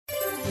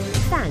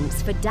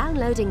Thanks for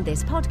downloading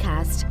this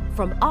podcast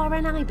from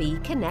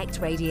RNIB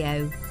Connect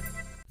Radio.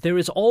 There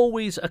is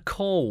always a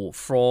call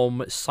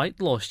from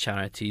sight loss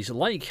charities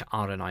like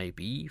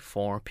RNIB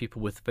for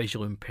people with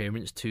visual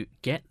impairments to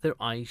get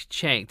their eyes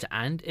checked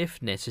and,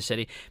 if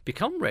necessary,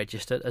 become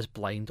registered as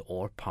blind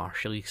or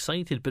partially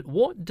sighted. But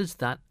what does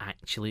that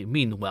actually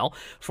mean? Well,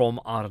 from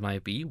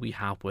RNIB we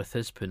have with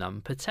us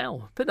Poonam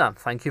Patel. Poonam,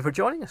 thank you for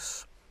joining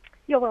us.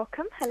 You're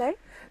welcome. Hello.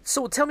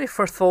 So tell me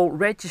first of all,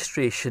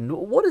 registration,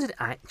 what does it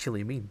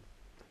actually mean?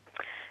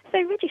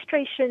 So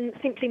registration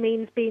simply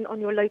means being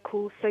on your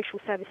local social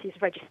services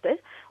register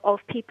of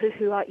people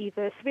who are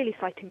either severely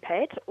sight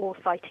impaired or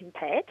sight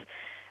impaired.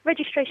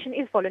 Registration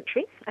is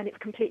voluntary and it's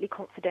completely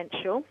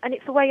confidential, and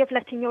it's a way of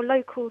letting your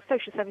local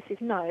social services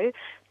know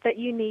that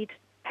you need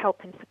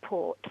help and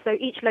support. So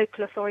each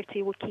local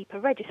authority will keep a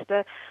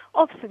register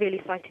of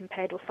severely sight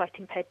impaired or sight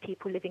impaired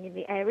people living in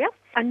the area,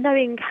 and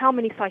knowing how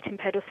many sight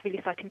impaired or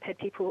severely sight impaired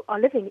people are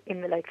living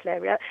in the local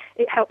area,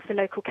 it helps the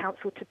local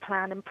council to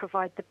plan and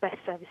provide the best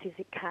services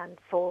it can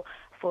for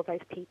those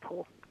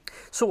people.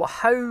 So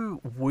how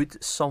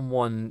would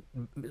someone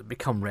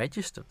become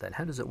registered then?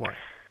 How does it work?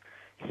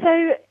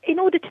 So in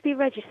order to be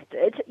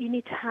registered, you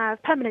need to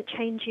have permanent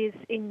changes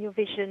in your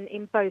vision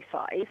in both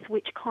eyes,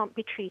 which can't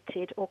be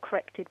treated or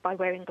corrected by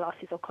wearing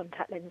glasses or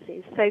contact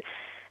lenses. So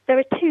there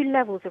are two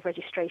levels of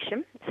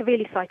registration: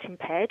 severely sight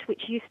impaired,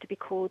 which used to be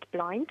called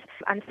blind,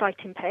 and sight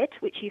impaired,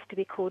 which used to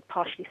be called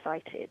partially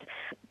sighted.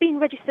 Being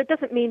registered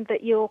doesn't mean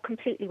that you're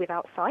completely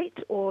without sight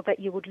or that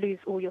you would lose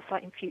all your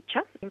sight in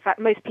future. In fact,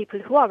 most people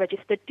who are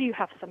registered do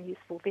have some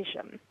useful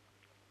vision.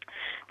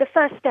 The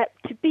first step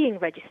to being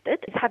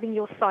registered is having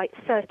your sight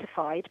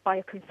certified by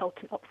a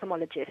consultant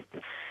ophthalmologist.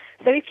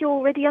 So if you're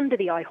already under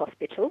the eye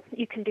hospital,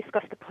 you can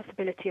discuss the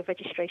possibility of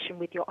registration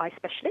with your eye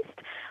specialist.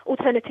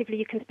 Alternatively,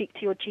 you can speak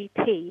to your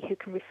GP, who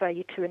can refer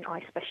you to an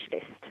eye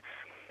specialist.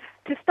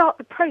 To start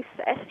the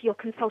process, your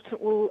consultant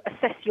will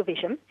assess your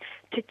vision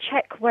to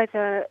check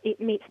whether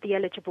it meets the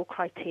eligible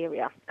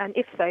criteria, and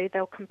if so,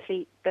 they'll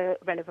complete the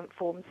relevant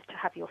forms to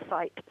have your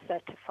sight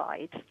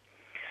certified.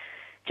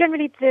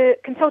 Generally, the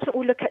consultant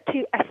will look at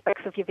two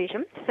aspects of your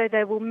vision. So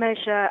they will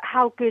measure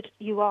how good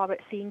you are at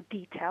seeing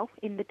detail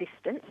in the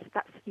distance,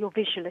 that's your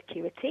visual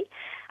acuity,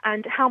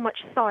 and how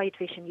much side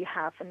vision you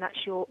have, and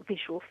that's your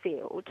visual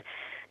field.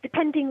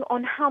 Depending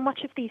on how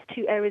much of these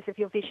two areas of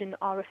your vision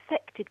are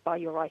affected by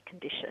your eye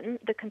condition,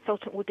 the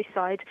consultant will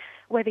decide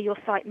whether your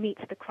sight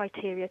meets the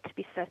criteria to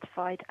be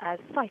certified as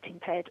sight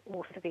impaired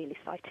or severely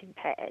sight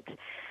impaired.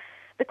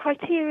 The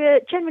criteria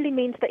generally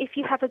means that if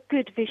you have a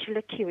good visual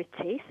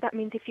acuity, so that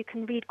means if you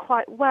can read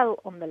quite well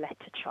on the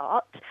letter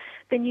chart,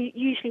 then you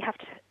usually have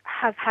to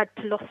have had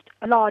to lost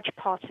a large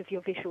part of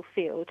your visual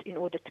field in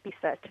order to be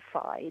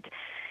certified.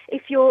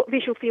 If your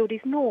visual field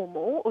is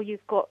normal or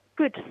you've got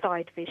good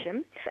side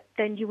vision,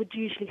 then you would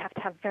usually have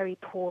to have very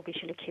poor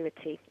visual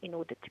acuity in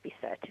order to be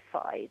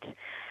certified.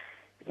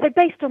 So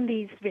based on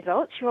these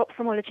results, your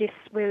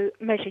ophthalmologist will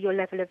measure your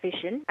level of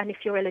vision, and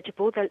if you're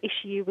eligible, they'll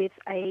issue you with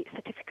a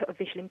certificate of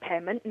visual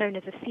impairment known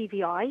as a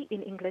CVI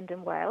in England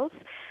and Wales.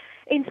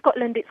 In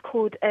Scotland, it's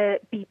called a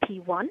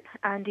BP1,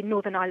 and in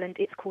Northern Ireland,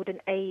 it's called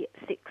an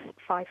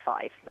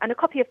A655. And a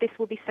copy of this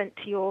will be sent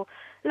to your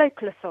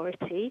local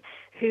authority,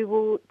 who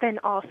will then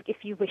ask if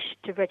you wish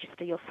to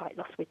register your sight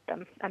loss with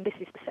them, and this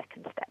is the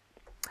second step.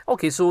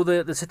 Okay, so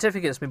the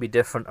certificates may be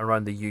different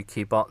around the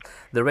UK, but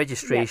the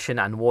registration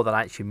and what that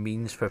actually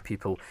means for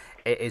people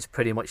is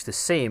pretty much the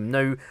same.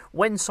 Now,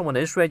 when someone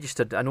is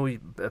registered, I know,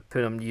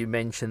 Poonam, you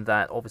mentioned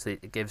that obviously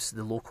it gives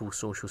the local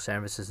social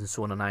services and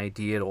so on an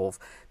idea of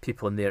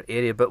people in their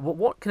area, but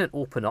what can it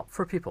open up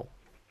for people?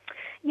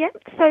 Yeah,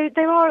 so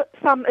there are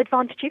some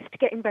advantages to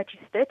getting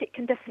registered. It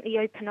can definitely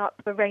open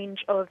up a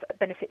range of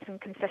benefits and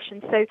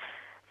concessions. So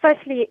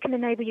firstly, it can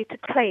enable you to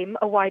claim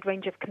a wide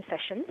range of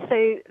concessions.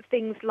 So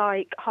things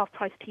like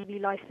half-price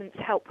TV licence,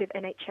 help with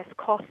NHS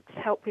costs,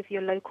 help with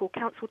your local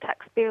council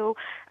tax bill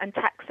and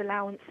tax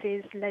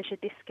allowances, leisure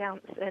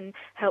discounts, and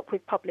help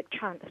with public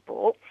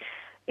transport.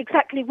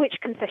 Exactly which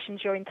concessions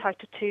you're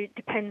entitled to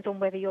depends on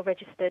whether you're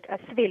registered as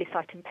severely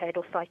sight impaired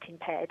or sight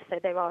impaired, so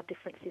there are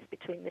differences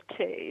between the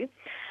two.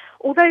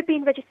 Although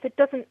being registered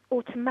doesn't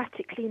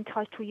automatically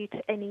entitle you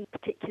to any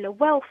particular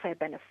welfare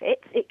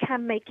benefits, it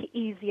can make it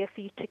easier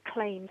for you to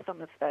claim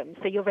some of them.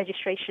 So your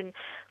registration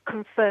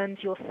confirms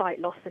your sight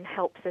loss and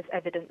helps as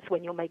evidence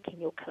when you're making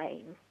your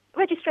claim.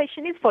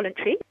 Registration is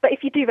voluntary, but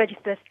if you do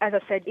register, as I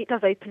said, it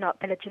does open up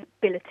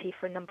eligibility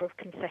for a number of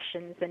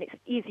concessions, and it's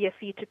easier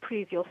for you to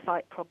prove your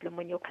sight problem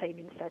when you're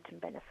claiming certain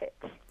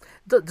benefits.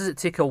 Does it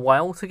take a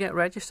while to get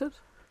registered?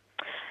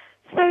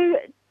 So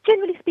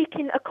generally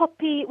speaking, a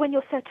copy, when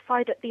you're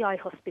certified at the eye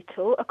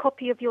hospital, a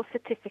copy of your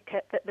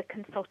certificate that the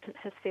consultant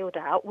has filled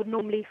out would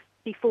normally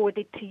be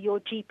forwarded to your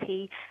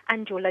GP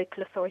and your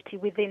local authority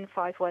within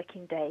 5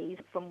 working days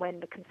from when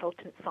the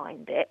consultant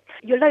signed it.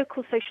 Your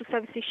local social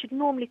services should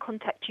normally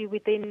contact you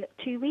within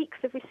 2 weeks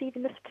of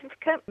receiving the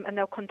certificate, and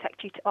they'll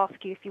contact you to ask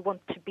you if you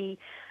want to be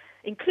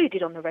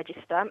included on the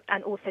register,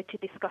 and also to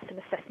discuss an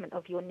assessment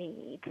of your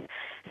needs.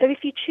 So if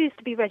you choose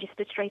to be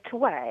registered straight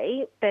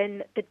away,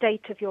 then the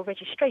date of your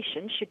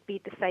registration should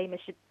be the same as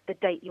the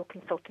date your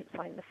consultant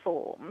signed the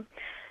form.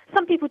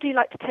 Some people do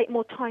like to take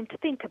more time to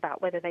think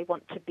about whether they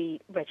want to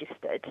be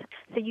registered.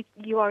 So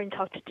you are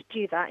entitled to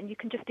do that, and you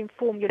can just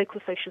inform your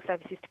local social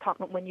services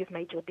department when you've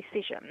made your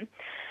decision.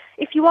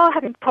 If you are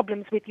having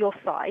problems with your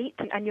site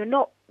and you're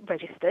not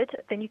registered,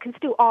 then you can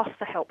still ask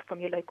for help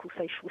from your local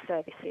social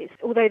services.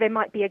 Although there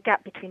might be a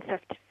gap between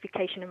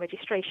certification and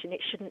registration,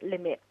 it shouldn't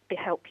limit the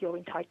help you're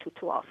entitled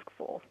to ask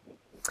for.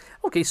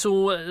 Okay,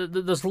 so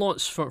there's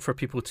lots for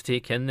people to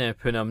take in there,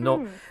 Poonam.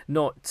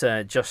 Not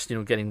just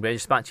getting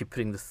registered, but actually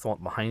putting the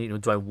thought behind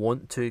it. Do I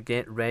want to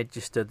get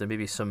registered? There may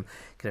be some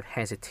kind of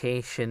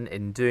hesitation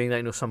in doing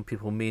that. Some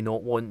people may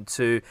not want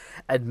to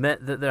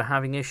admit that they're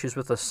having issues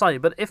with their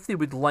site, but if they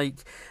would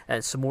like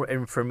some more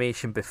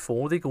information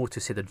before they go to,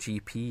 say, their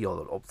GP or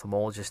their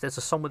ophthalmologist, is there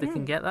somewhere they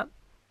can get that?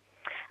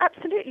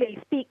 Absolutely.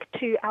 Speak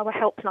to our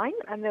helpline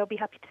and they'll be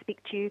happy to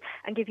speak to you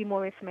and give you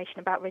more information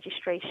about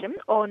registration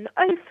on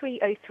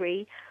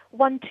 0303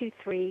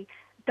 123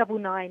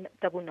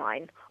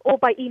 9999 or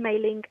by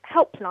emailing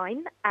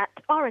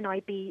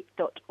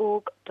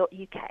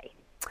helpline@rnib.org.uk.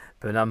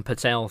 Poonam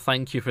Patel,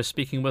 thank you for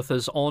speaking with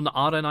us on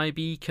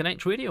RNIB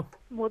Connect Radio.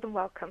 More than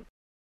welcome.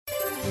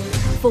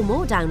 For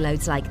more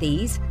downloads like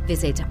these,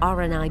 visit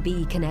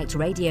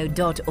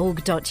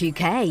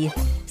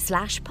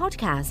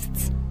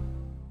rnibconnectradio.org.uk/podcasts.